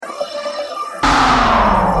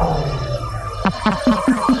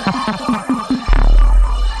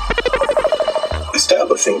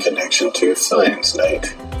to Science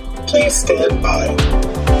Night. Please stand by.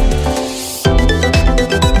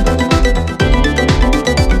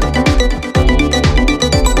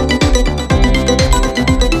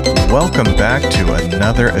 Welcome back to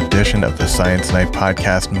another edition of the Science Night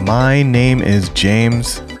podcast. My name is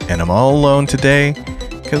James, and I'm all alone today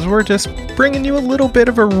because we're just bringing you a little bit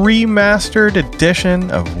of a remastered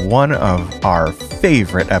edition of one of our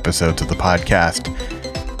favorite episodes of the podcast.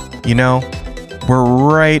 You know, we're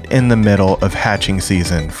right in the middle of hatching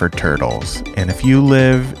season for turtles, and if you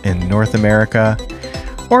live in North America,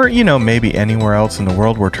 or, you know, maybe anywhere else in the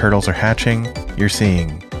world where turtles are hatching, you're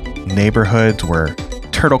seeing neighborhoods where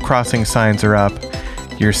turtle crossing signs are up.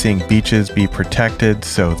 You're seeing beaches be protected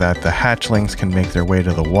so that the hatchlings can make their way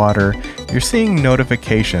to the water. You're seeing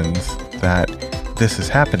notifications that this is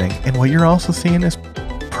happening. And what you're also seeing is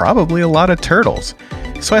probably a lot of turtles.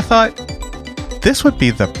 So I thought this would be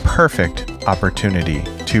the perfect opportunity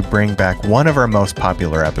to bring back one of our most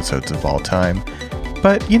popular episodes of all time.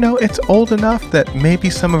 But, you know, it's old enough that maybe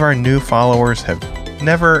some of our new followers have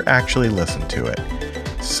never actually listened to it.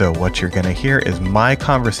 So what you're going to hear is my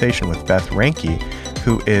conversation with Beth Reinke,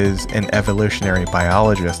 who is an evolutionary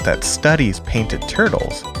biologist that studies painted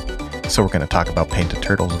turtles. So we're going to talk about painted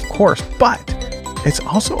turtles, of course, but it's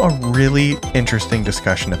also a really interesting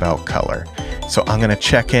discussion about color. So I'm going to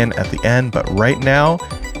check in at the end, but right now,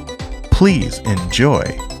 please enjoy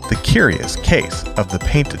The Curious Case of the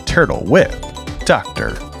Painted Turtle with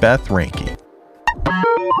Dr. Beth Reinke.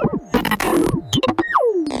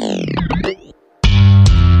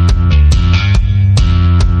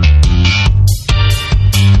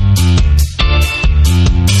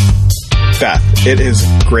 Beth, it is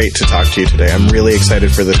great to talk to you today. I'm really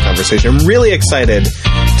excited for this conversation. I'm really excited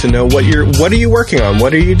to know what are you working on?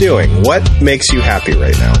 What are you doing? What makes you happy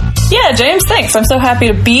right now? Yeah, James, thanks. I'm so happy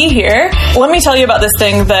to be here. Let me tell you about this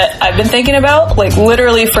thing that I've been thinking about, like,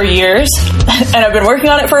 literally for years, and I've been working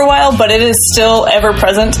on it for a while, but it is still ever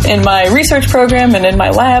present in my research program and in my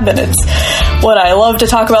lab, and it's what I love to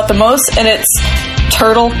talk about the most, and it's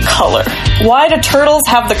turtle color. Why do turtles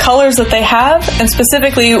have the colors that they have? And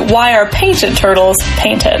specifically, why are painted turtles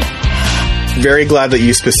painted? Very glad that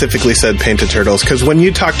you specifically said painted turtles, because when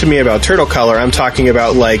you talk to me about turtle color, I'm talking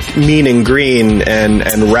about like Mean and Green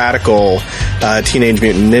and radical Teenage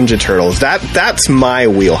Mutant Ninja Turtles. That's my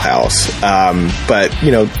wheelhouse. But,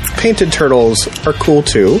 you know, painted turtles are cool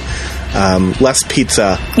too. Less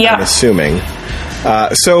pizza, yeah. I'm assuming.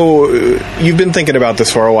 So you've been thinking about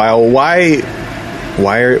this for a while. Why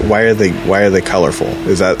are they colorful?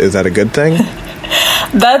 Is that a good thing?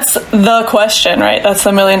 That's the question, right? That's the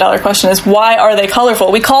 $1 million question, is why are they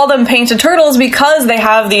colorful? We call them painted turtles because they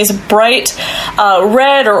have these bright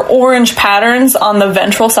red or orange patterns on the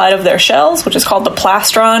ventral side of their shells, which is called the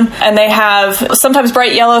plastron. And they have sometimes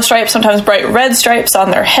bright yellow stripes, sometimes bright red stripes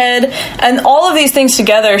on their head. And all of these things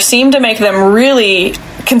together seem to make them really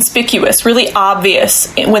conspicuous, really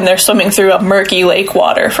obvious when they're swimming through a murky lake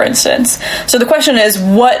water, for instance. So the question is,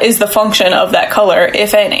 what is the function of that color,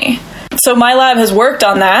 if any? So my lab has worked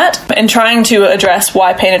on that and trying to address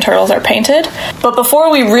why painted turtles are painted. But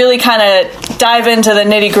before we really kind of dive into the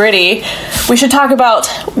nitty-gritty, we should talk about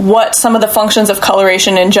what some of the functions of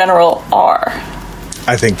coloration in general are.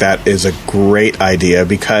 I think that is a great idea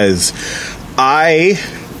because I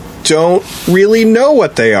don't really know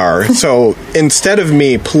what they are. So instead of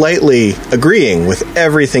me politely agreeing with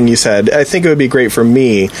everything you said, I think it would be great for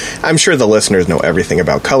me. I'm sure the listeners know everything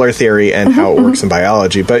about color theory and how it works in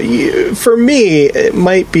biology, but for me, it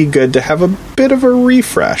might be good to have a bit of a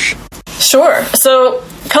refresh. Sure. So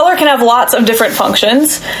color can have lots of different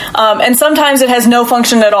functions, and sometimes it has no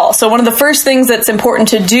function at all. So one of the first things that's important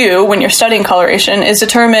to do when you're studying coloration is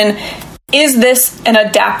determine, is this an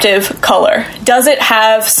adaptive color? Does it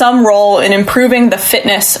have some role in improving the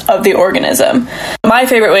fitness of the organism? My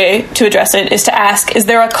favorite way to address it is to ask, is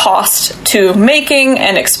there a cost to making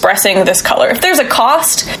and expressing this color? If there's a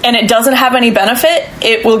cost and it doesn't have any benefit,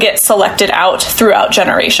 it will get selected out throughout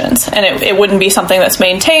generations, and it wouldn't be something that's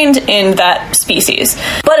maintained in that species.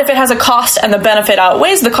 But if it has a cost and the benefit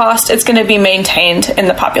outweighs the cost, it's going to be maintained in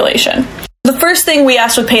the population. The first thing we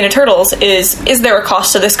asked with painted turtles is there a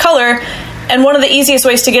cost to this color? And one of the easiest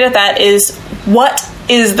ways to get at that is, what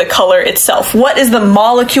is the color itself? What is the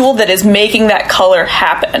molecule that is making that color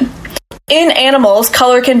happen? In animals,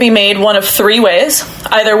 color can be made one of three ways,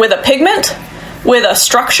 either with a pigment, with a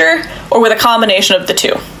structure, or with a combination of the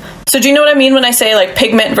two. So do you know what I mean when I say like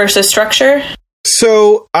pigment versus structure?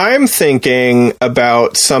 So I'm thinking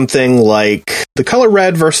about something like the color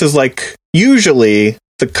red versus like usually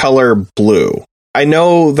the color blue. I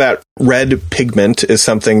know that red pigment is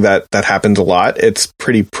something that happens a lot. It's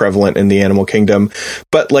pretty prevalent in the animal kingdom,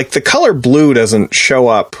 but like the color blue doesn't show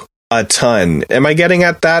up a ton. Am I getting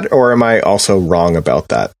at that, or am I also wrong about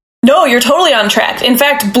that? No, you're totally on track. In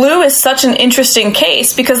fact, blue is such an interesting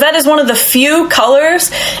case because that is one of the few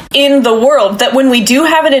colors in the world that when we do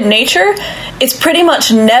have it in nature, it's pretty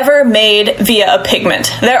much never made via a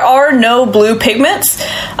pigment. There are no blue pigments.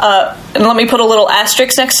 And let me put a little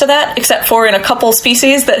asterisk next to that, except for in a couple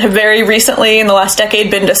species that have very recently in the last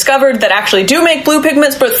decade been discovered that actually do make blue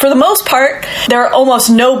pigments. But for the most part, there are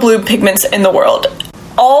almost no blue pigments in the world.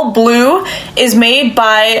 All blue is made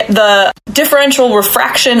by the differential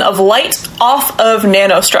refraction of light off of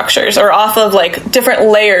nanostructures or off of like different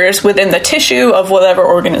layers within the tissue of whatever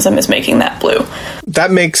organism is making that blue.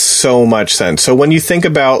 That makes so much sense. So when you think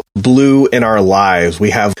about blue in our lives, we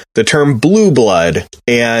have the term blue blood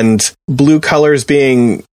and blue colors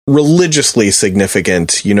being religiously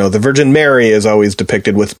significant. You know, the Virgin Mary is always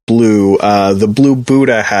depicted with blue. The blue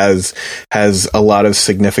Buddha has a lot of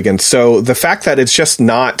significance. So the fact that it's just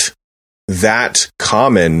not that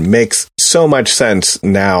common makes so much sense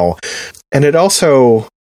now. And it also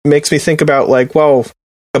makes me think about like, well,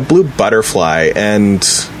 a blue butterfly and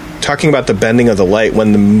talking about the bending of the light.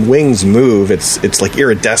 When the wings move, it's like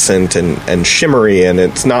iridescent and shimmery, and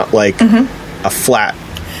it's not like a flat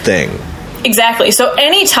thing. Exactly. So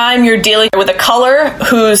anytime you're dealing with a color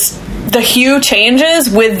whose the hue changes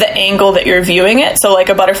with the angle that you're viewing it, so like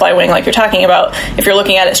a butterfly wing like you're talking about, if you're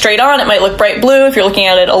looking at it straight on, it might look bright blue. If you're looking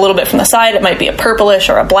at it a little bit from the side, it might be a purplish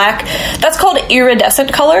or a black. That's called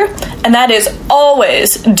iridescent color, and that is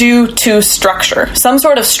always due to structure, some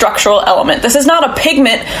sort of structural element. This is not a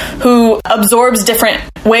pigment who absorbs different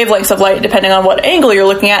wavelengths of light depending on what angle you're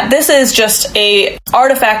looking at. This is just a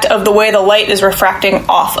artifact of the way the light is refracting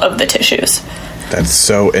off of the tissues. That's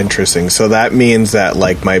so interesting. So that means that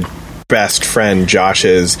like my best friend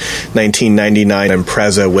Josh's 1999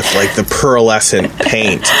 Impreza with like the pearlescent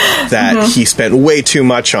paint that he spent way too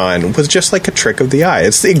much on was just like a trick of the eye.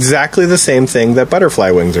 It's exactly the same thing that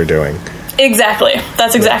butterfly wings are doing. Exactly.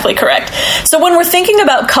 That's exactly correct. So when we're thinking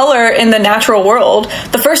about color in the natural world,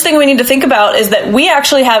 the first thing we need to think about is that we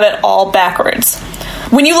actually have it all backwards.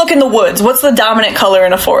 When you look in the woods, what's the dominant color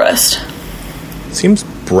in a forest? Seems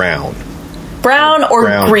brown. Brown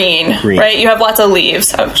or green, right? You have lots of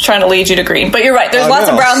leaves. I was trying to lead you to green, but you're right. There's lots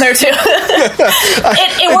of brown there too.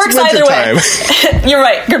 it works either way. You're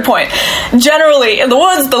right. Good point. Generally, in the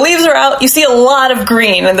woods, the leaves are out. You see a lot of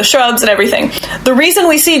green in the shrubs and everything. The reason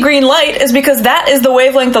we see green light is because that is the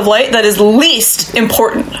wavelength of light that is least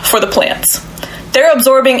important for the plants. They're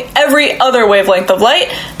absorbing every other wavelength of light.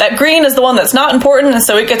 That green is the one that's not important, and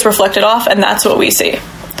so it gets reflected off, and that's what we see.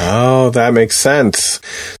 Oh, that makes sense.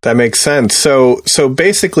 That makes sense. So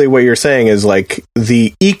basically what you're saying is like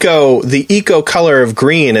the eco color of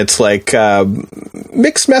green, it's like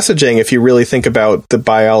mixed messaging if you really think about the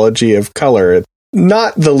biology of color. It's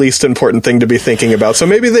not the least important thing to be thinking about. So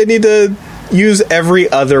maybe they need to use every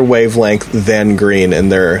other wavelength than green in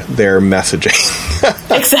their messaging.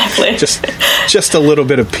 Exactly. Just a little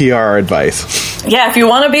bit of PR advice. Yeah, if you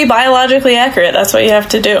want to be biologically accurate, that's what you have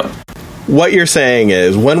to do. What you're saying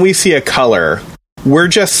is when we see a color, we're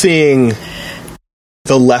just seeing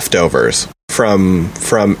the leftovers from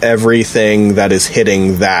everything that is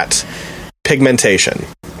hitting that pigmentation.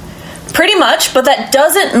 Pretty much, but that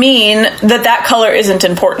doesn't mean that color isn't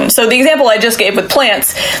important. So the example I just gave with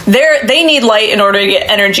plants, they need light in order to get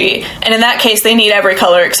energy, and in that case, they need every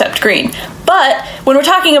color except green. But when we're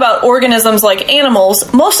talking about organisms like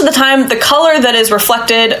animals, most of the time, the color that is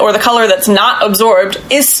reflected or the color that's not absorbed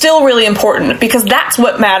is still really important because that's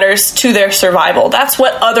what matters to their survival. That's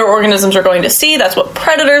what other organisms are going to see. That's what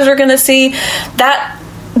predators are going to see. That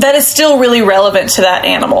is still really relevant to that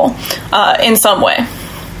animal in some way.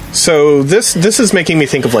 So this is making me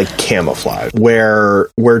think of like camouflage, where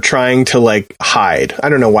we're trying to like hide. I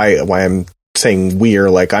don't know why I'm saying we're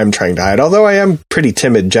like I'm trying to hide, although I am pretty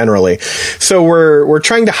timid generally. So we're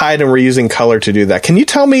trying to hide and we're using color to do that. Can you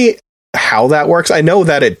tell me how that works? I know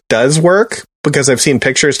that it does work because I've seen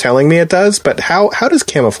pictures telling me it does, but how does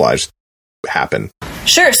camouflage happen?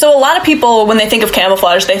 Sure. So a lot of people, when they think of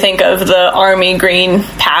camouflage, they think of the army green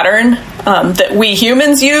pattern that we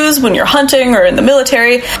humans use when you're hunting or in the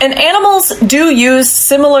military. And animals do use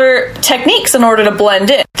similar techniques in order to blend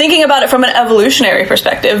in. Thinking about it from an evolutionary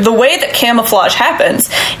perspective, the way that camouflage happens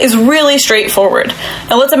is really straightforward.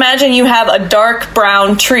 Now let's imagine you have a dark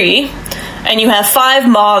brown tree and you have 5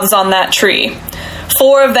 moths on that tree.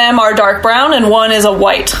 4 of them are dark brown and 1 is a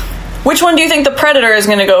white. Which one do you think the predator is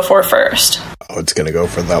going to go for first? Oh, it's going to go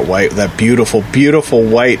for that beautiful, beautiful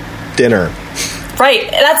white dinner.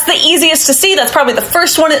 Right. That's the easiest to see. That's probably the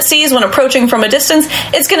first one it sees when approaching from a distance.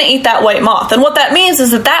 It's going to eat that white moth. And what that means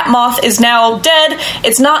is that moth is now dead.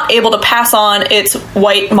 It's not able to pass on its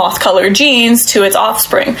white moth color genes to its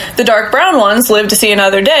offspring. The dark brown ones live to see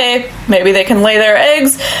another day. Maybe they can lay their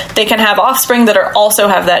eggs. They can have offspring that also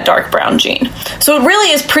have that dark brown gene. So it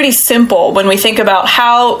really is pretty simple when we think about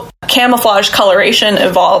how camouflage coloration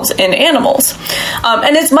evolves in animals.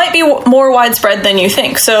 And it might be more widespread than you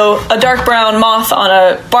think. So a dark brown moth on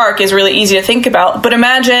a bark is really easy to think about, but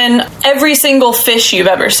imagine every single fish you've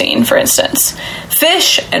ever seen, for instance.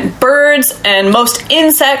 Fish and birds and most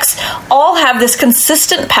insects all have this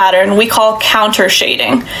consistent pattern we call counter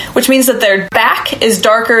shading, which means that their back is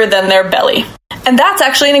darker than their belly. And that's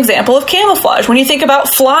actually an example of camouflage. When you think about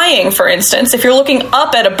flying, for instance, if you're looking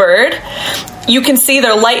up at a bird, you can see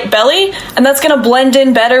their light belly, and that's going to blend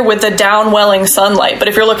in better with the downwelling sunlight. But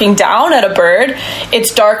if you're looking down at a bird,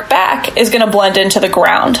 its dark back is going to blend into the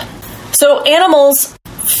ground. So animals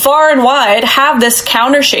far and wide have this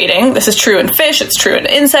counter shading. This is true in fish, it's true in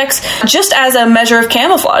insects, just as a measure of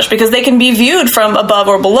camouflage, because they can be viewed from above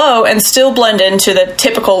or below and still blend into the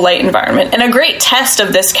typical light environment. And a great test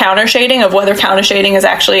of this counter shading, of whether counter shading is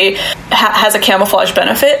actually has a camouflage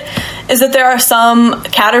benefit, is that there are some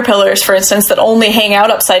caterpillars, for instance, that only hang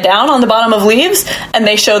out upside down on the bottom of leaves, and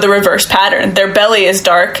they show the reverse pattern. Their belly is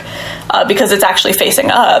dark because it's actually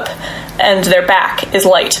facing up, and their back is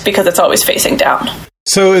light because it's always facing down.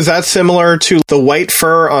 So is that similar to the white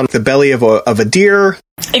fur on the belly of a deer?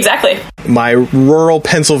 Exactly. My rural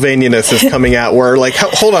Pennsylvanianess is coming out where, like,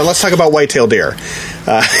 hold on, let's talk about white-tailed deer.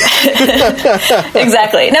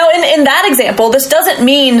 Exactly. Now, in that example, this doesn't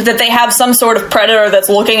mean that they have some sort of predator that's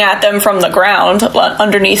looking at them from the ground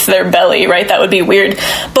underneath their belly, right? That would be weird.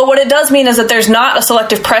 But what it does mean is that there's not a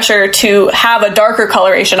selective pressure to have a darker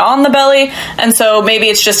coloration on the belly, and so maybe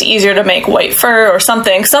it's just easier to make white fur or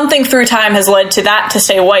something. Something through time has led to that to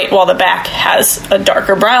stay white while the back has a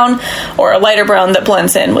darker brown or a lighter brown that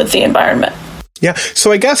blends in with the environment. Yeah,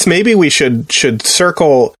 so I guess maybe we should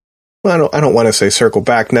circle. Well, I don't want to say circle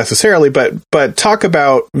back necessarily, but talk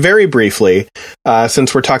about very briefly,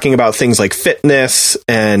 since we're talking about things like fitness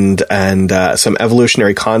and some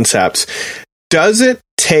evolutionary concepts. Does it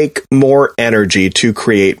take more energy to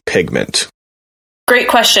create pigment? Great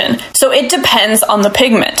question. So it depends on the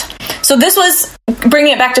pigment. So this was,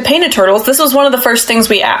 bringing it back to painted turtles, this was one of the first things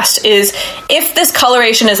we asked, is if this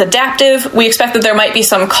coloration is adaptive, we expect that there might be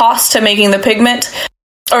some cost to making the pigment,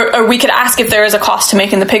 or we could ask if there is a cost to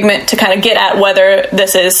making the pigment to kind of get at whether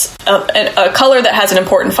this is a color that has an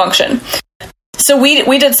important function. So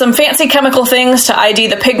we did some fancy chemical things to ID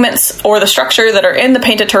the pigments or the structure that are in the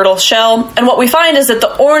painted turtle shell, and what we find is that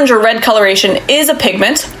the orange or red coloration is a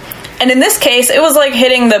pigment. And in this case, it was like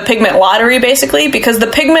hitting the pigment lottery, basically, because the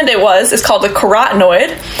pigment is called a carotenoid.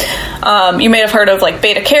 You may have heard of like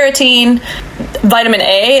beta-carotene, vitamin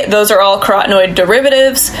A. Those are all carotenoid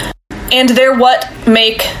derivatives. And they're what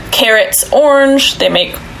make carrots orange. They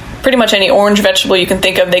make pretty much any orange vegetable you can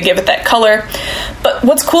think of, they give it that color. But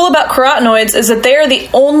what's cool about carotenoids is that they are the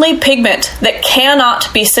only pigment that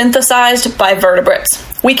cannot be synthesized by vertebrates.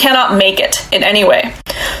 We cannot make it in any way.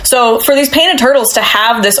 So for these painted turtles to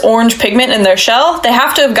have this orange pigment in their shell, they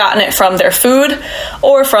have to have gotten it from their food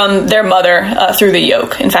or from their mother through the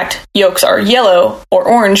yolk. In fact, yolks are yellow or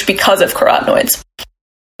orange because of carotenoids.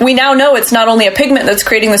 We now know it's not only a pigment that's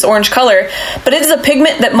creating this orange color, but it is a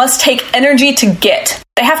pigment that must take energy to get.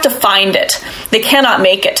 They have to find it. They cannot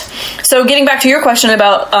make it. So getting back to your question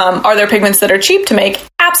about are there pigments that are cheap to make?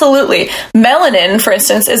 Absolutely. Melanin, for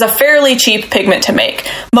instance, is a fairly cheap pigment to make.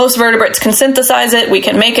 Most vertebrates can synthesize it. We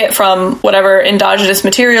can make it from whatever endogenous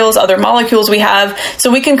materials, other molecules we have.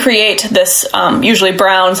 So we can create this usually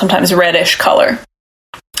brown, sometimes reddish color.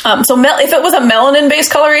 If it was a melanin-based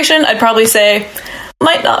coloration, I'd probably say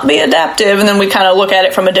might not be adaptive, and then we kind of look at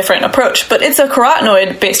it from a different approach. But it's a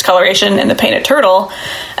carotenoid-based coloration in the painted turtle,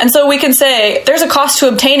 and so we can say there's a cost to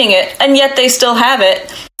obtaining it, and yet they still have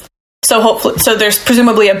it. So there's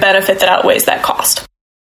presumably a benefit that outweighs that cost.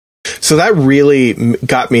 So that really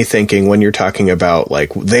got me thinking when you're talking about,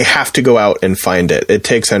 like, they have to go out and find it. It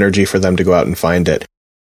takes energy for them to go out and find it.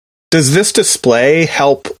 Does this display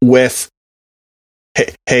help with,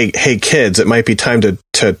 hey kids, it might be time to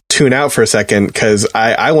tune out for a second, because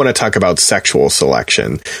I want to talk about sexual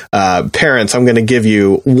selection. Parents, I'm going to give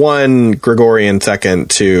you one Gregorian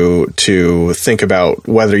second to think about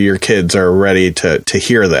whether your kids are ready to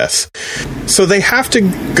hear this. So they have to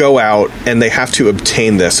go out and they have to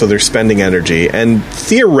obtain this, so they're spending energy. And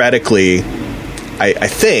theoretically, I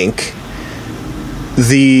think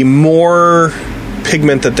the more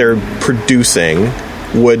pigment that they're producing,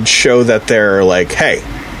 would show that they're like, hey,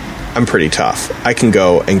 I'm pretty tough. I can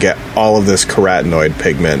go and get all of this carotenoid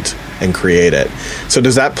pigment and create it. So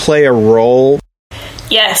does that play a role?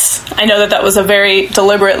 Yes, I know that was a very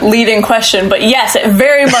deliberate leading question, but yes, it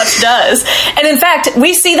very much does. And in fact,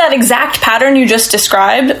 we see that exact pattern you just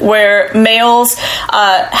described, where males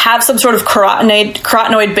have some sort of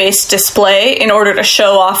carotenoid-based display in order to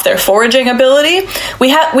show off their foraging ability.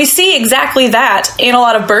 We see exactly that in a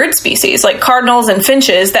lot of bird species, like cardinals and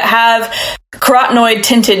finches, that have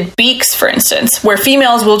carotenoid-tinted beaks, for instance, where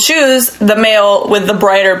females will choose the male with the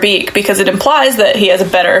brighter beak because it implies that he has a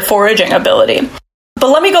better foraging ability. But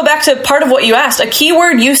let me go back to part of what you asked. A key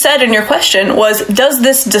word you said in your question was, does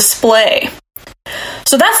this display?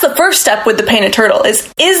 So that's the first step with the painted turtle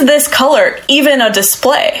is this color even a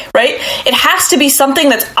display, right? It has to be something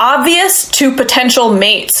that's obvious to potential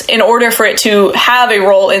mates in order for it to have a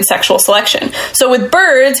role in sexual selection. So with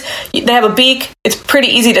birds, they have a beak. It's pretty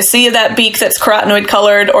easy to see that beak that's carotenoid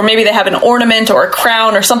colored, or maybe they have an ornament or a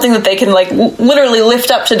crown or something that they can like literally lift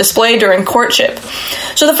up to display during courtship.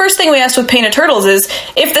 So the first thing we asked with painted turtles is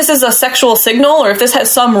if this is a sexual signal or if this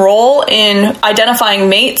has some role in identifying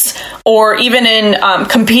mates or even in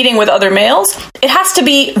competing with other males, it has to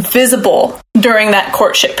be visible during that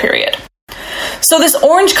courtship period. So this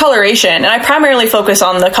orange coloration, and I primarily focus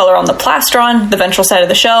on the color on the plastron, the ventral side of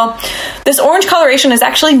the shell, this orange coloration is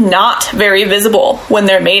actually not very visible when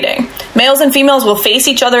they're mating. Males and females will face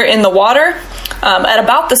each other in the water at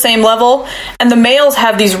about the same level, and the males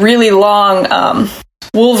have these really long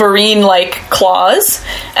Wolverine-like claws,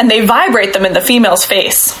 and they vibrate them in the female's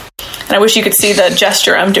face. And I wish you could see the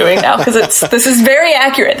gesture I'm doing now, because this is very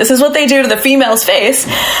accurate. This is what they do to the female's face.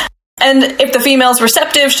 And if the female's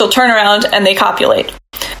receptive, she'll turn around and they copulate.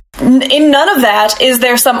 In none of that is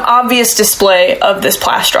there some obvious display of this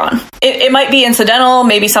plastron. It might be incidental,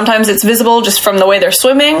 maybe sometimes it's visible just from the way they're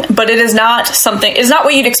swimming, but it is not something, it's not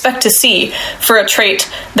what you'd expect to see for a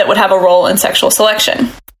trait that would have a role in sexual selection.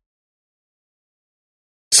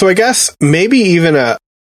 So I guess maybe even a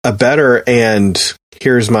better, and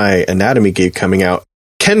here's my anatomy geek coming out,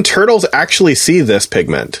 can turtles actually see this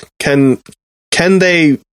pigment? Can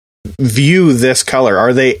they view this color?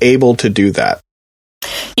 Are they able to do that?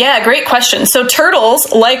 Yeah, great question. So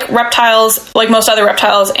turtles, like reptiles, like most other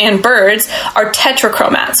reptiles and birds, are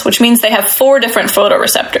tetrachromats, which means they have 4 different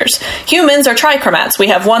photoreceptors. Humans are trichromats. We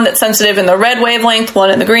have one that's sensitive in the red wavelength, one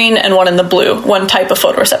in the green, and one in the blue, one type of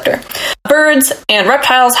photoreceptor. Birds and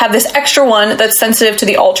reptiles have this extra one that's sensitive to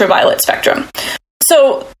the ultraviolet spectrum.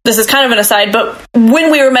 So this is kind of an aside, but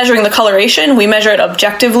when we were measuring the coloration, we measure it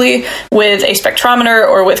objectively with a spectrometer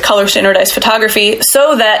or with color standardized photography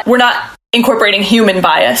so that we're not incorporating human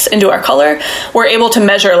bias into our color. We're able to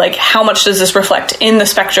measure like how much does this reflect in the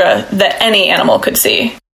spectra that any animal could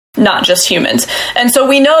see, not just humans. And so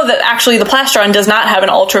we know that actually the plastron does not have an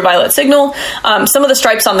ultraviolet signal. Some of the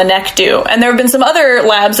stripes on the neck do. And there have been some other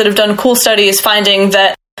labs that have done cool studies finding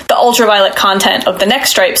that the ultraviolet content of the neck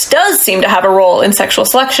stripes does seem to have a role in sexual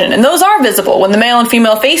selection. And those are visible. When the male and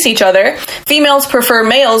female face each other, females prefer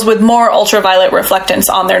males with more ultraviolet reflectance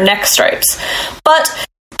on their neck stripes. But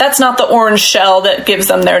that's not the orange shell that gives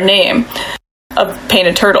them their name of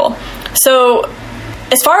painted turtle. So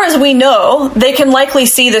as far as we know, they can likely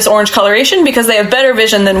see this orange coloration because they have better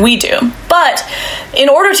vision than we do. But in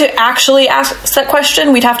order to actually ask that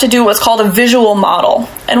question, we'd have to do what's called a visual model.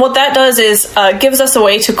 And what that does is gives us a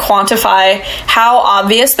way to quantify how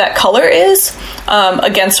obvious that color is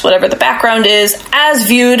against whatever the background is as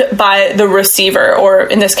viewed by the receiver, or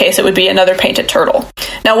in this case, it would be another painted turtle.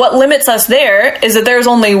 Now, what limits us there is that there's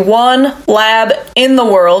only one lab in the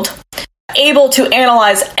world able to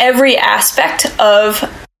analyze every aspect of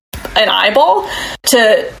an eyeball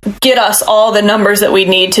to get us all the numbers that we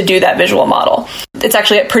need to do that visual model. It's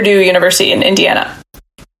actually at Purdue University in Indiana.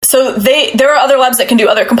 So there are other labs that can do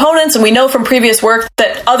other components, and we know from previous work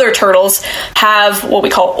that other turtles have what we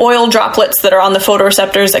call oil droplets that are on the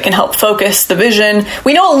photoreceptors that can help focus the vision.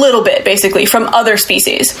 We know a little bit, basically, from other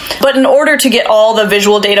species. But in order to get all the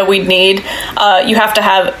visual data we'd need, you have to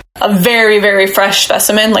have a very, very fresh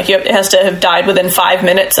specimen. Like it has to have died within 5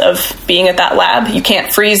 minutes of being at that lab. You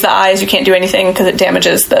can't freeze the eyes. You can't do anything because it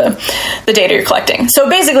damages the data you're collecting. So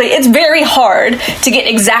basically, it's very hard to get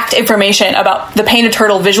exact information about the painted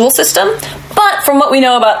turtle visual system. But from what we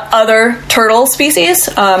know about other turtle species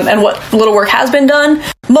and what little work has been done,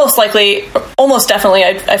 most likely, almost definitely,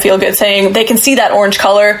 I feel good saying they can see that orange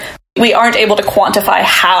color. We aren't able to quantify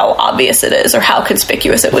how obvious it is or how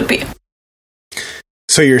conspicuous it would be.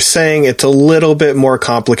 So you're saying it's a little bit more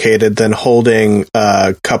complicated than holding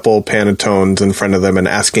a couple Pantones in front of them and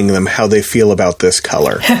asking them how they feel about this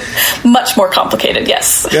color. Much more complicated,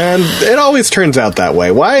 yes. And it always turns out that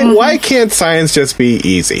way. Why can't science just be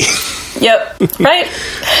easy? Yep, right?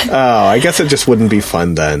 Oh, I guess it just wouldn't be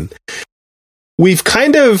fun then. We've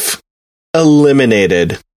kind of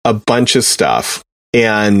eliminated a bunch of stuff,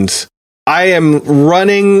 and I am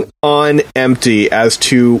running on empty as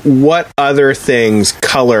to what other things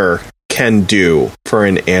color can do for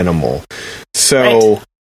an animal. So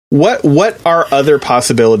what are other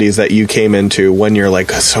possibilities that you came into when you're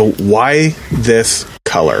like, so why this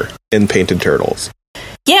color in painted turtles?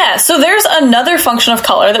 Yeah, so there's another function of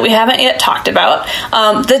color that we haven't yet talked about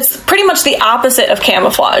that's pretty much the opposite of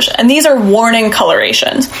camouflage, and these are warning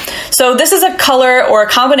colorations. So this is a color or a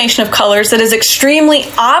combination of colors that is extremely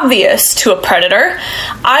obvious to a predator,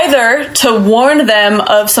 either to warn them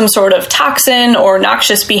of some sort of toxin or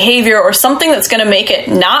noxious behavior or something that's going to make it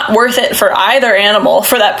not worth it for either animal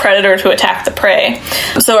for that predator to attack the prey.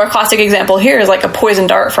 So our classic example here is like a poison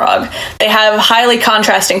dart frog. They have highly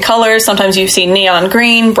contrasting colors. Sometimes you see neon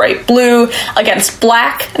green, bright blue against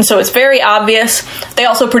black, and so it's very obvious. They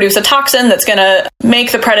also produce a toxin that's going to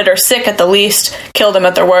make the predator sick at the least, kill them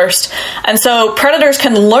at their worst. And so predators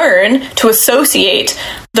can learn to associate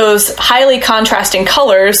those highly contrasting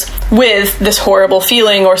colors with this horrible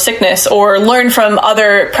feeling or sickness, or learn from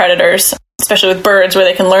other predators, especially with birds, where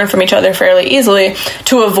they can learn from each other fairly easily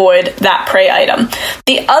to avoid that prey item.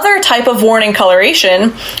 The other type of warning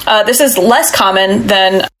coloration, this is less common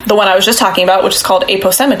than the one I was just talking about, which is called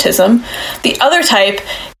aposematism. The other type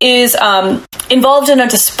is involved in a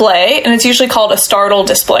display, and it's usually called a startle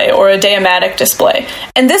display or a diamatic display.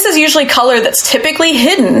 And this is usually color that's typically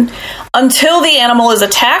hidden until the animal is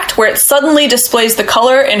attacked, where it suddenly displays the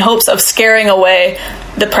color in hopes of scaring away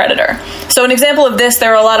the predator. So an example of this,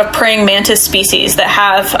 there are a lot of praying mantis species that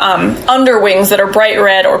have underwings that are bright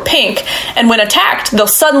red or pink, and when attacked, they'll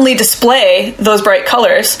suddenly display those bright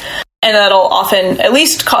colors, and that'll often at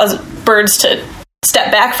least cause birds to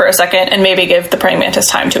step back for a second and maybe give the praying mantis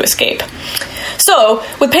time to escape. So,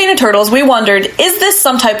 with painted turtles, we wondered, is this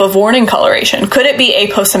some type of warning coloration? Could it be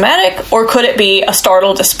aposematic, or could it be a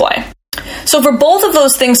startle display? So for both of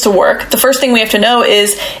those things to work, the first thing we have to know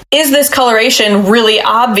is this coloration really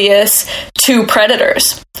obvious to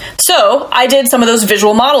predators? So I did some of those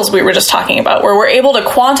visual models we were just talking about, where we're able to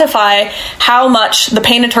quantify how much the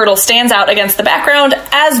painted turtle stands out against the background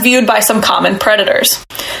as viewed by some common predators.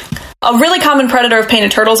 A really common predator of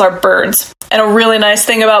painted turtles are birds. And a really nice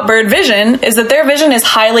thing about bird vision is that their vision is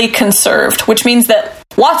highly conserved, which means that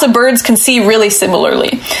lots of birds can see really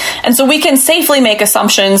similarly. And so we can safely make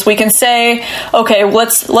assumptions. We can say, okay,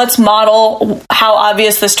 let's model how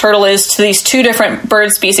obvious this turtle is to these two different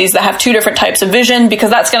bird species that have two different types of vision, because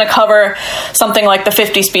that's going to cover something like the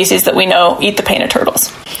 50 species that we know eat the painted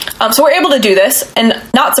turtles. So we're able to do this, and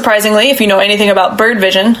not surprisingly, if you know anything about bird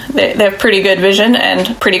vision, they have pretty good vision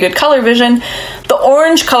and pretty good color vision. The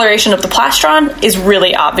orange coloration of the plastron is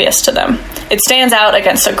really obvious to them. It stands out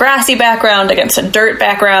against a grassy background, against a dirt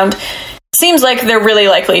background. Seems like they're really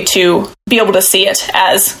likely to be able to see it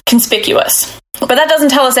as conspicuous. But that doesn't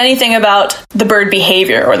tell us anything about the bird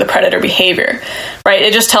behavior or the predator behavior, right?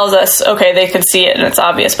 It just tells us, okay, they could see it and it's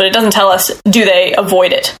obvious, but it doesn't tell us, do they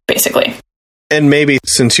avoid it, basically. And maybe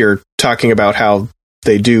since you're talking about how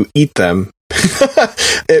they do eat them,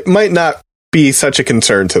 it might not be such a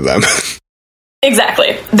concern to them.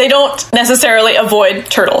 Exactly. They don't necessarily avoid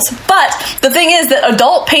turtles. But the thing is that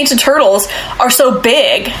adult painted turtles are so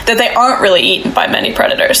big that they aren't really eaten by many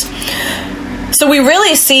predators. So we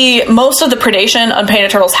really see most of the predation on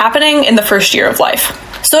painted turtles happening in the first year of life.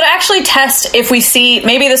 So to actually test if we see,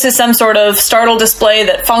 maybe this is some sort of startle display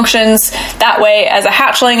that functions that way as a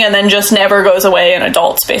hatchling and then just never goes away in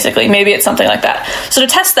adults, basically. Maybe it's something like that. So to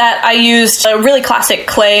test that, I used a really classic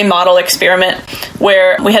clay model experiment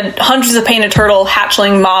where we had hundreds of painted turtle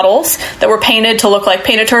hatchling models that were painted to look like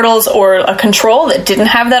painted turtles or a control that didn't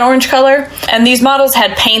have that orange color. And these models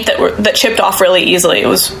had paint that chipped off really easily. It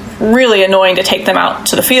was really annoying to take them out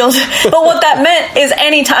to the field. But what that meant is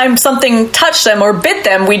anytime something touched them or bit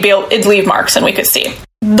them, it'd leave marks and we could see.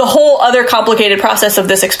 The whole other complicated process of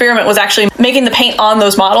this experiment was actually making the paint on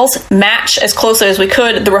those models match as closely as we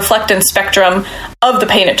could the reflectance spectrum of the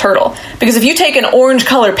painted turtle. Because if you take an orange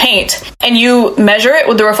color paint and you measure it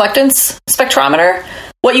with the reflectance spectrometer,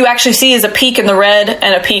 what you actually see is a peak in the red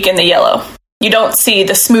and a peak in the yellow. you don't see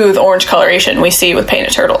the smooth orange coloration we see with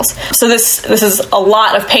painted turtles. So this is a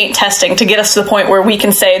lot of paint testing to get us to the point where we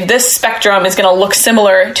can say this spectrum is going to look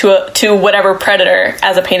similar to whatever predator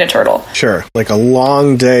as a painted turtle. Sure, like a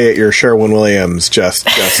long day at your Sherwin-Williams just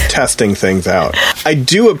testing things out. I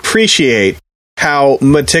do appreciate how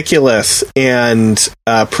meticulous and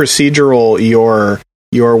procedural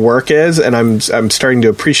your work is, and I'm starting to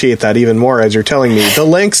appreciate that even more as you're telling me the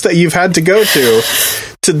lengths that you've had to go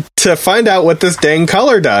to find out what this dang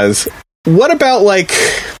color does. What about, like,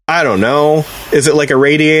 I don't know, is it like a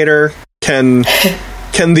radiator? Can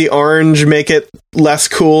the orange make it less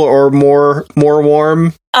cool or more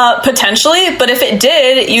warm? Potentially, but if it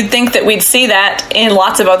did, you'd think that we'd see that in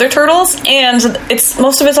lots of other turtles, and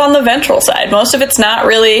most of it's on the ventral side. Most of it's not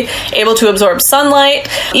really able to absorb sunlight.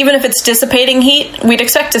 Even if it's dissipating heat, we'd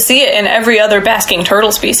expect to see it in every other basking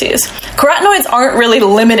turtle species. Carotenoids aren't really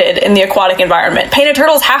limited in the aquatic environment. Painted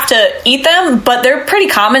turtles have to eat them, but they're pretty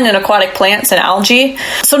common in aquatic plants and algae.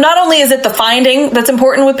 So not only is it the finding that's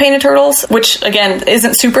important with painted turtles, which again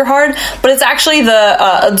isn't super hard, but it's actually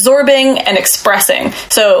the absorbing and expressing.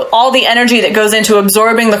 So all the energy that goes into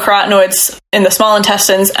absorbing the carotenoids in the small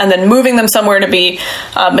intestines and then moving them somewhere to be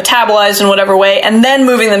metabolized in whatever way, and then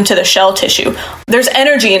moving them to the shell tissue. There's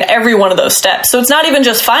energy in every one of those steps. So it's not even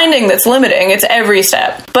just finding that's limiting, it's every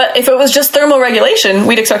step. But if it was just thermal regulation,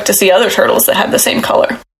 we'd expect to see other turtles that have the same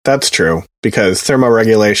color. That's true, because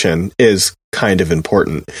thermoregulation is kind of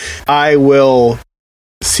important. I will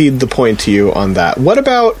cede the point to you on that. What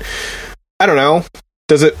about, I don't know,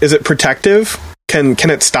 is it protective? Can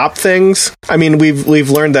it stop things? I mean, we've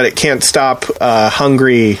learned that it can't stop a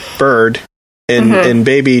hungry bird in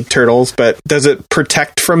baby turtles, but does it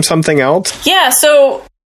protect from something else? Yeah, so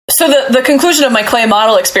the conclusion of my clay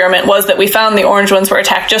model experiment was that we found the orange ones were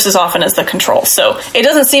attacked just as often as the controls. So it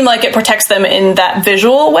doesn't seem like it protects them in that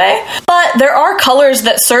visual way, but there are colors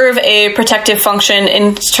that serve a protective function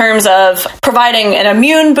in terms of providing an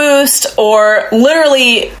immune boost or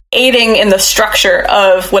literally aiding in the structure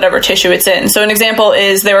of whatever tissue it's in. So an example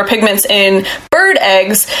is there are pigments in bird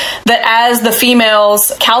eggs that as the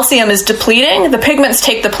female's calcium is depleting, the pigments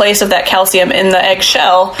take the place of that calcium in the egg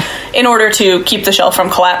shell in order to keep the shell from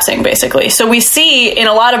collapsing, basically. So we see in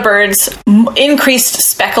a lot of birds increased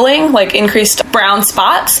speckling, like increased brown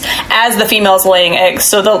spots, as the female's laying eggs.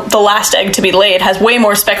 So the last egg to be laid has way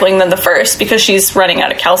more speckling than the first because she's running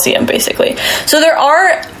out of calcium, basically. So there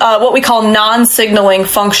are what we call non-signaling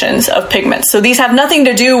functions of pigments. So these have nothing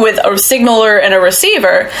to do with a signaler and a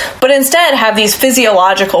receiver, but instead have these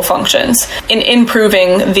physiological functions in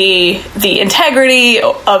improving the integrity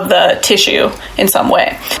of the tissue in some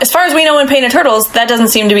way. As far as we know in painted turtles, that doesn't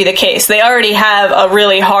seem to be the case. They already have a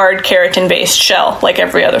really hard keratin-based shell like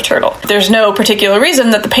every other turtle. There's no particular reason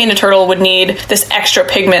that the painted turtle would need this extra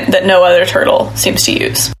pigment that no other turtle seems to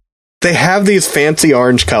use. They have these fancy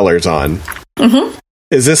orange colors on. Mm-hmm.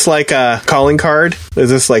 Is this like a calling card? Is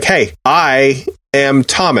this like, hey, I am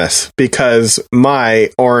Thomas because my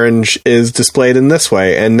orange is displayed in this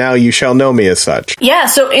way, and now you shall know me as such? Yeah,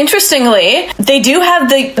 so interestingly, they do have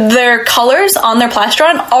their colors on their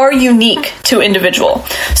plastron are unique to individual.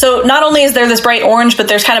 So not only is there this bright orange, but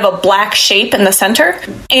there's kind of a black shape in the center,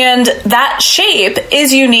 and that shape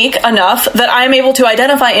is unique enough that I'm able to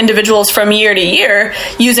identify individuals from year to year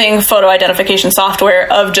using photo identification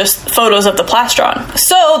software of just photos of the plastron.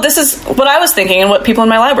 So this is what I was thinking and what people in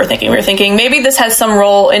my lab were thinking. We were thinking maybe this has some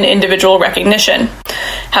role in individual recognition.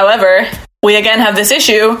 However, we again have this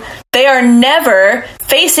issue. They are never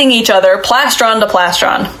facing each other plastron to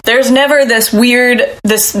plastron. There's never this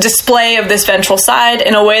display of this ventral side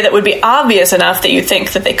in a way that would be obvious enough that you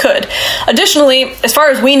think that they could. Additionally, as far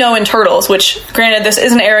as we know in turtles, which granted this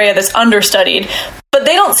is an area that's understudied, but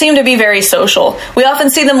they don't seem to be very social. We often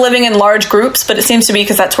see them living in large groups, but it seems to be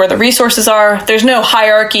because that's where the resources are. There's no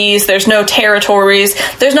hierarchies, there's no territories,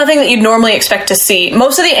 there's nothing that you'd normally expect to see.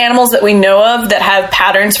 Most of the animals that we know of that have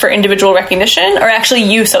patterns for individual recognition are actually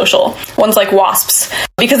eusocial, ones like wasps,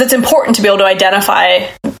 because it's important to be able to identify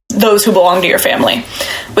those who belong to your family.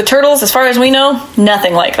 With turtles, as far as we know,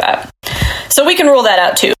 nothing like that. So we can rule that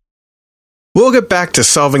out too. We'll get back to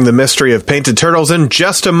solving the mystery of painted turtles in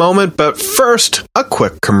just a moment, but first, a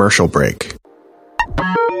quick commercial break.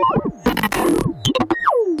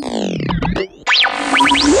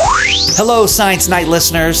 Hello, Science Night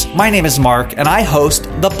listeners. My name is Mark, and I host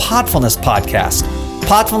the Podfulness Podcast.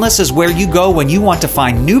 Podfulness is where you go when you want to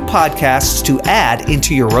find new podcasts to add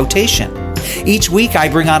into your rotation. Each week, I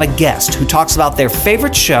bring on a guest who talks about their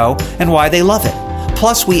favorite show and why they love it.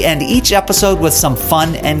 Plus, we end each episode with some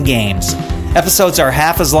fun and games. Episodes are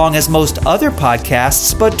half as long as most other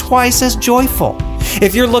podcasts, but twice as joyful.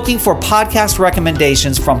 If you're looking for podcast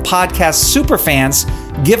recommendations from podcast superfans,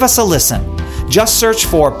 give us a listen. Just search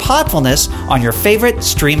for Podfulness on your favorite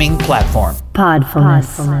streaming platform.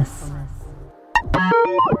 Podfulness.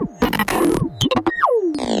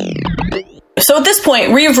 So at this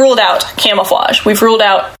point, we've ruled out camouflage. We've ruled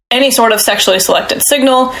out any sort of sexually selected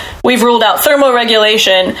signal. We've ruled out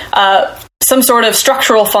thermoregulation, some sort of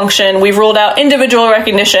structural function. We've ruled out individual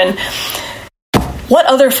recognition. What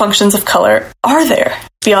other functions of color are there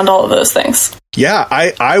beyond all of those things? Yeah,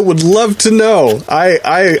 I would love to know.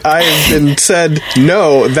 I've been said,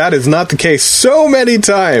 no, that is not the case so many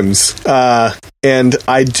times. And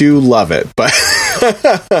I do love it. But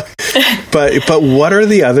but what are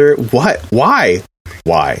the other, why?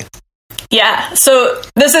 Yeah, so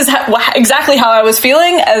this is exactly how I was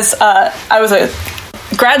feeling as I was a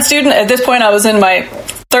grad student. At this point, I was in my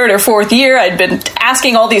third or fourth year. I'd been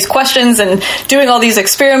asking all these questions and doing all these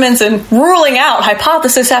experiments and ruling out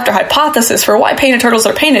hypothesis after hypothesis for why painted turtles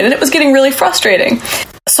are painted, and it was getting really frustrating.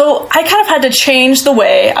 So I kind of had to change the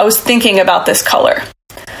way I was thinking about this color.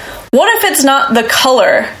 What if it's not the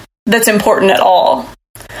color that's important at all,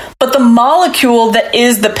 but the molecule that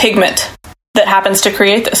is the pigment that happens to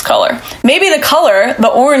create this color? Maybe the color, the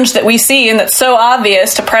orange that we see and that's so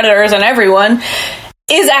obvious to predators and everyone,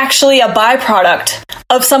 is actually a byproduct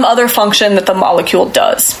of some other function that the molecule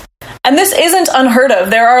does. And this isn't unheard of.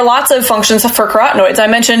 There are lots of functions for carotenoids. I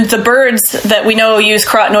mentioned the birds that we know use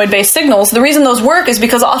carotenoid-based signals. The reason those work is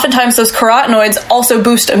because oftentimes those carotenoids also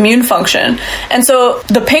boost immune function. And so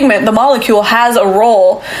the pigment, the molecule, has a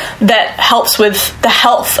role that helps with the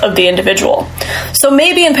health of the individual. So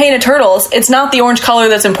maybe in painted turtles, it's not the orange color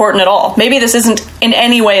that's important at all. Maybe this isn't in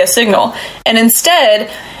any way a signal. And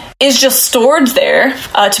instead, is just stored there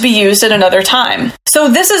to be used at another time. So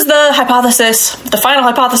this is the hypothesis, the final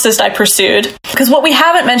hypothesis I pursued, because what we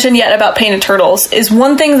haven't mentioned yet about painted turtles is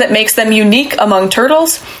one thing that makes them unique among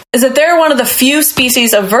turtles is that they're one of the few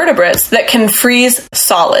species of vertebrates that can freeze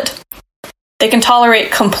solid. They can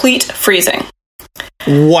tolerate complete freezing.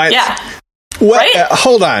 What? Yeah. What? Right?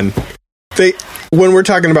 Hold on. When we're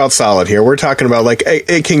talking about solid here, we're talking about like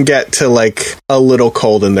it can get to like a little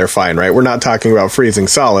cold and they're fine, right? We're not talking about freezing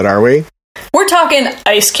solid, are we? We're talking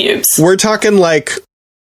ice cubes. We're talking like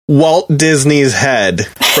Walt Disney's head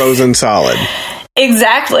frozen solid.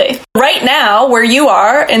 Exactly. Right now, where you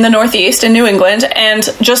are in the Northeast in New England and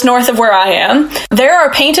just north of where I am, there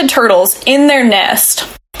are painted turtles in their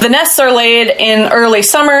nest. The nests are laid in early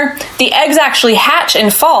summer. The eggs actually hatch in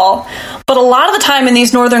fall. But a lot of the time in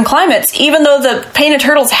these northern climates, even though the painted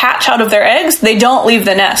turtles hatch out of their eggs, they don't leave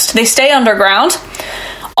the nest. They stay underground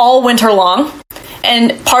all winter long.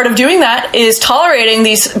 And part of doing that is tolerating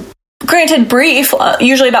these, granted brief,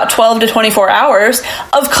 usually about 12 to 24 hours,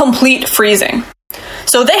 of complete freezing.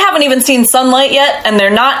 So they haven't even seen sunlight yet, and they're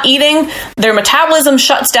not eating. Their metabolism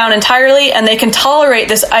shuts down entirely, and they can tolerate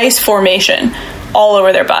this ice formation all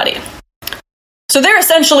over their body. So they're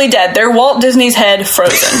essentially dead. They're Walt Disney's head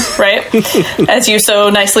frozen, right? As you so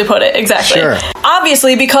nicely put it. Exactly. Sure.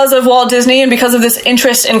 Obviously, because of Walt Disney and because of this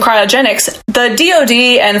interest in cryogenics, the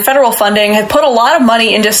DoD and federal funding have put a lot of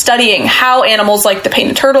money into studying how animals like the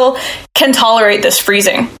painted turtle can tolerate this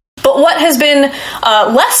freezing. But what has been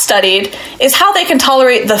less studied is how they can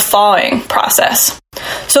tolerate the thawing process.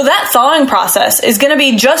 So that thawing process is going to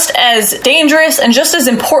be just as dangerous and just as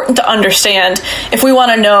important to understand if we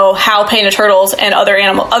want to know how painted turtles and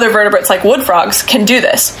other vertebrates like wood frogs can do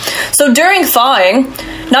this. So during thawing,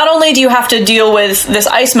 not only do you have to deal with this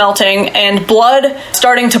ice melting and blood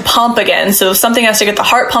starting to pump again, so something has to get the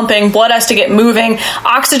heart pumping, blood has to get moving,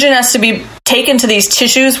 oxygen has to be taken to these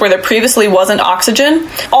tissues where there previously wasn't oxygen.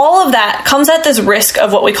 All of that comes at this risk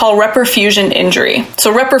of what we call reperfusion injury.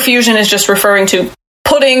 So reperfusion is just referring to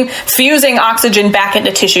fusing oxygen back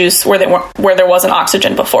into tissues where there wasn't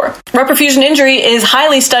oxygen before. Reperfusion injury is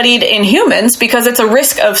highly studied in humans because it's a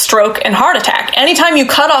risk of stroke and heart attack. Anytime you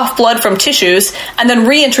cut off blood from tissues and then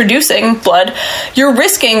reintroducing blood, you're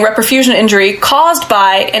risking reperfusion injury caused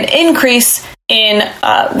by an increase in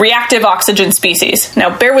reactive oxygen species.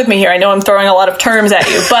 Now, bear with me here. I know I'm throwing a lot of terms at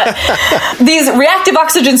you, but these reactive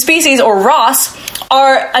oxygen species, or ROS,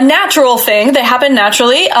 are a natural thing. They happen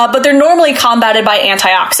naturally, but they're normally combated by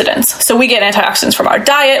antioxidants. So we get antioxidants from our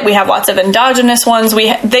diet. We have lots of endogenous ones.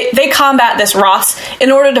 They combat this ROS in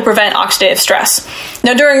order to prevent oxidative stress.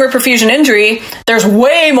 Now, during reperfusion injury, there's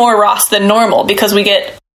way more ROS than normal because we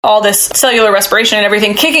get all this cellular respiration and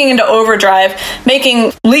everything kicking into overdrive,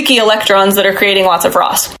 making leaky electrons that are creating lots of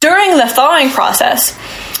ROS. During the thawing process,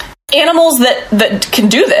 animals that can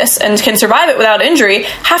do this and can survive it without injury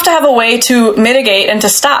have to have a way to mitigate and to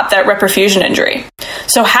stop that reperfusion injury.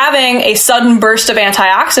 So having a sudden burst of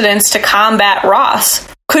antioxidants to combat ROS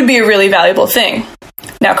could be a really valuable thing.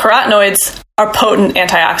 Now, carotenoids are potent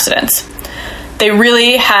antioxidants. They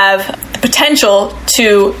really have the potential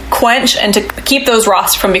to quench and to keep those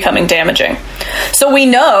ROS from becoming damaging. So we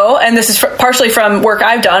know, and this is partially from work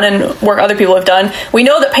I've done and work other people have done, we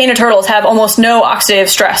know that painted turtles have almost no oxidative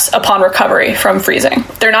stress upon recovery from freezing.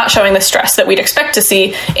 They're not showing the stress that we'd expect to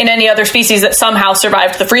see in any other species that somehow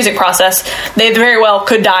survived the freezing process. They very well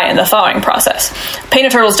could die in the thawing process.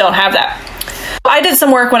 Painted turtles don't have that. I did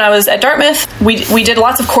some work when I was at Dartmouth. We did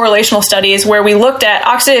lots of correlational studies where we looked at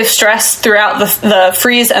oxidative stress throughout the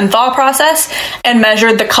freeze and thaw process and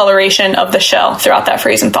measured the coloration of the shell throughout that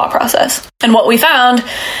freeze and thaw process. And what we found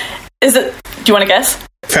is that, do you want to guess?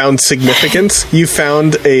 Found significance? You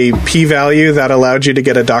found a p-value that allowed you to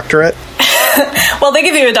get a doctorate? Well, they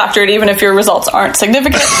give you a doctorate even if your results aren't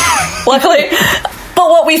significant, luckily. But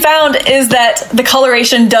what we found is that the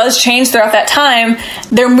coloration does change throughout that time.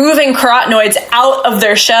 They're moving carotenoids out of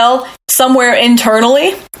their shell somewhere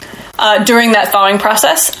internally during that thawing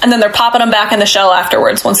process, and then they're popping them back in the shell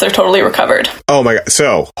afterwards once they're totally recovered. Oh my God.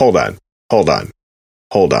 So, hold on.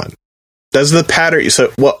 Does the pattern...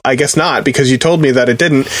 well, I guess not, because you told me that it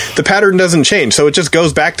didn't. The pattern doesn't change, so it just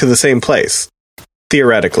goes back to the same place,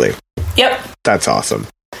 theoretically. Yep. That's awesome.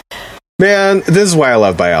 Man, this is why I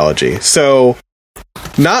love biology. So...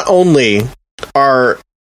 not only are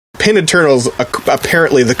painted turtles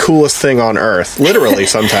apparently the coolest thing on Earth, literally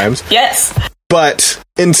sometimes. Yes. But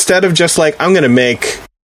instead of just like, I'm going to make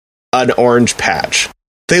an orange patch,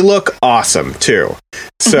 they look awesome too.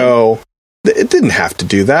 So it didn't have to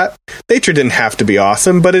do that. Nature didn't have to be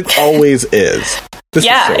awesome, but it always is.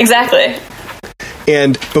 Yeah, exactly.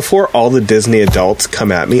 And before all the Disney adults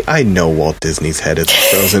come at me, I know Walt Disney's head is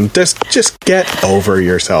frozen. Just get over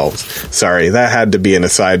yourselves. Sorry, that had to be an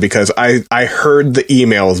aside because I heard the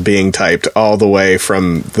emails being typed all the way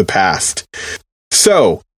from the past.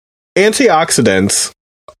 So, antioxidants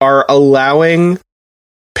are allowing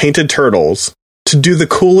painted turtles to do the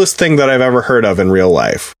coolest thing that I've ever heard of in real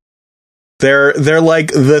life. They're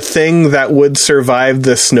like the thing that would survive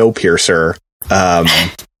the Snowpiercer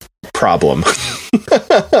problem.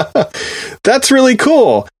 That's really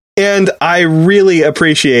cool. And I really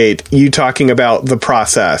appreciate you talking about the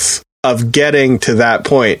process of getting to that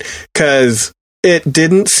point, because it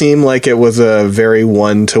didn't seem like it was a very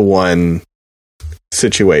one-to-one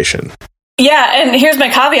situation. Yeah, and here's my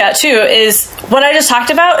caveat, too, is what I just talked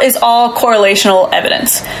about is all correlational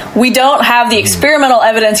evidence. We don't have the experimental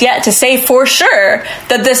evidence yet to say for sure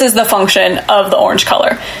that this is the function of the orange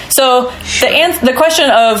color. So the question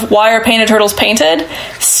of why are painted turtles painted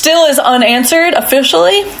still is unanswered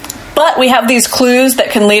officially, but we have these clues that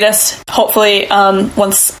can lead us, hopefully,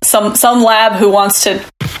 once some lab who wants to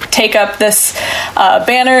take up this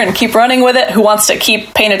banner and keep running with it, who wants to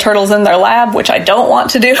keep painted turtles in their lab, which I don't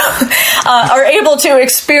want to do, are able to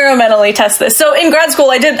experimentally test this. So in grad school,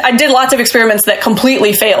 I did lots of experiments that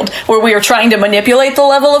completely failed, where we were trying to manipulate the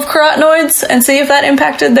level of carotenoids and see if that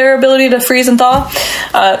impacted their ability to freeze and thaw.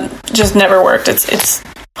 Just never worked. It's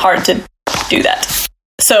hard to do that.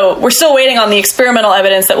 So we're still waiting on the experimental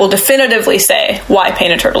evidence that will definitively say why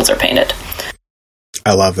painted turtles are painted.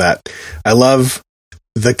 I love that. I love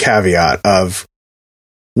the caveat of,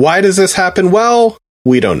 why does this happen? Well,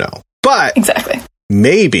 we don't know. But exactly,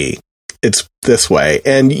 maybe it's this way.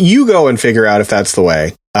 And you go and figure out if that's the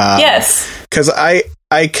way. Yes. Because I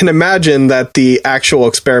can imagine that the actual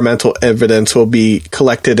experimental evidence will be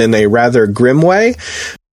collected in a rather grim way.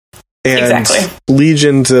 And exactly.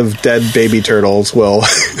 Legions of dead baby turtles will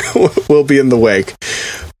be in the wake.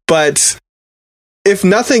 But if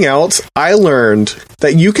nothing else, I learned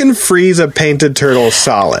that you can freeze a painted turtle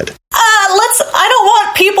solid. I don't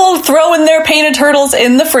want people throwing their painted turtles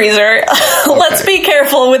in the freezer. Okay. Let's be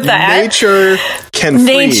careful with that. Nature can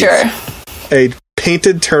freeze a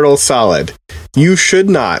painted turtle solid. You should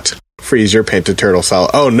not freeze your painted turtle solid.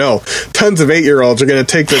 Oh no, tons of 8-year-olds are going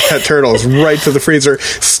to take their pet turtles right to the freezer.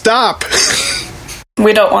 Stop!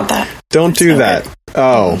 We don't want that. Don't do that. Good.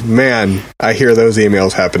 Oh man, I hear those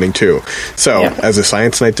emails happening too. So, as a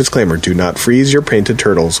Science Night disclaimer, do not freeze your painted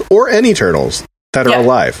turtles or any turtles that are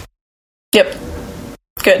alive. Yep.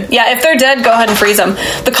 Good. Yeah, if they're dead, go ahead and freeze them.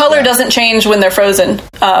 The color doesn't change when they're frozen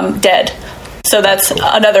dead. So that's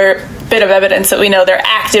another bit of evidence that we know they're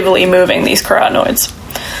actively moving these carotenoids.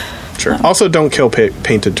 Sure. Also, don't kill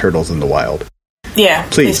painted turtles in the wild. Yeah,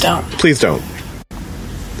 please don't. Please don't.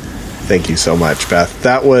 Thank you so much, Beth.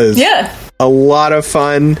 That was a lot of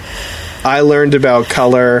fun. I learned about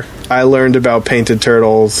color. I learned about painted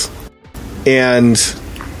turtles. And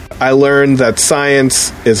I learned that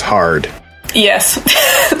science is hard. Yes.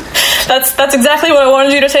 That's exactly what I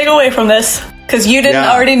wanted you to take away from this. Because you didn't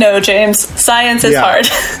already know, James. Science is hard.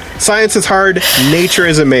 Science is hard. Nature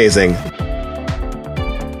is amazing.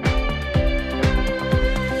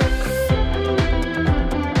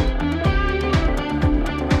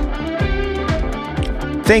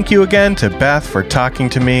 Thank you again to Beth for talking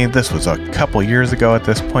to me. This was a couple years ago at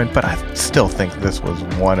this point, but I still think this was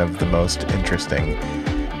one of the most interesting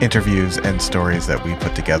interviews and stories that we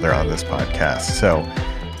put together on this podcast. So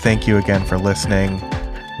thank you again for listening.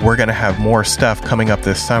 We're going to have more stuff coming up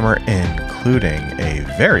this summer, including a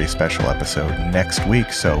very special episode next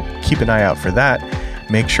week. So keep an eye out for that.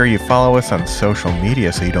 Make sure you follow us on social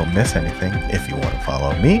media so you don't miss anything. If you want to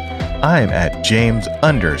follow me, I'm at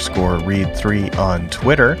James_Reed3 on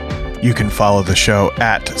Twitter. You can follow the show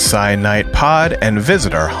at SciNightPod and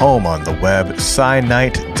visit our home on the web,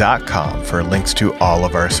 SciNight.com, for links to all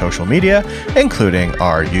of our social media, including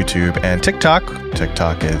our YouTube and TikTok.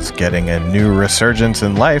 TikTok is getting a new resurgence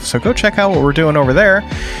in life, so go check out what we're doing over there.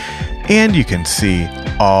 And you can see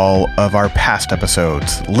all of our past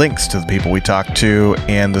episodes, links to the people we talk to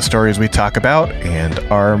and the stories we talk about, and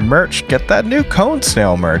our merch. Get that new cone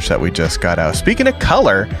snail merch that we just got out. Speaking of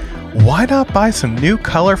color, why not buy some new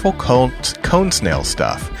colorful cone snail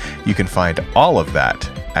stuff? You can find all of that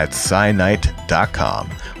at SciNight.com.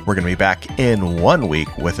 We're going to be back in 1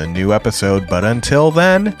 week with a new episode, but until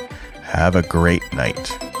then, have a great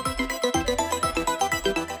night.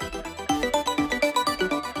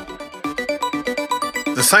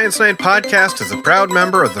 The Science Night Podcast is a proud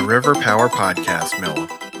member of the River Power Podcast Mill.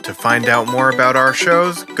 To find out more about our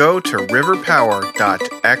shows, go to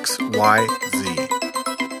riverpower.xyz.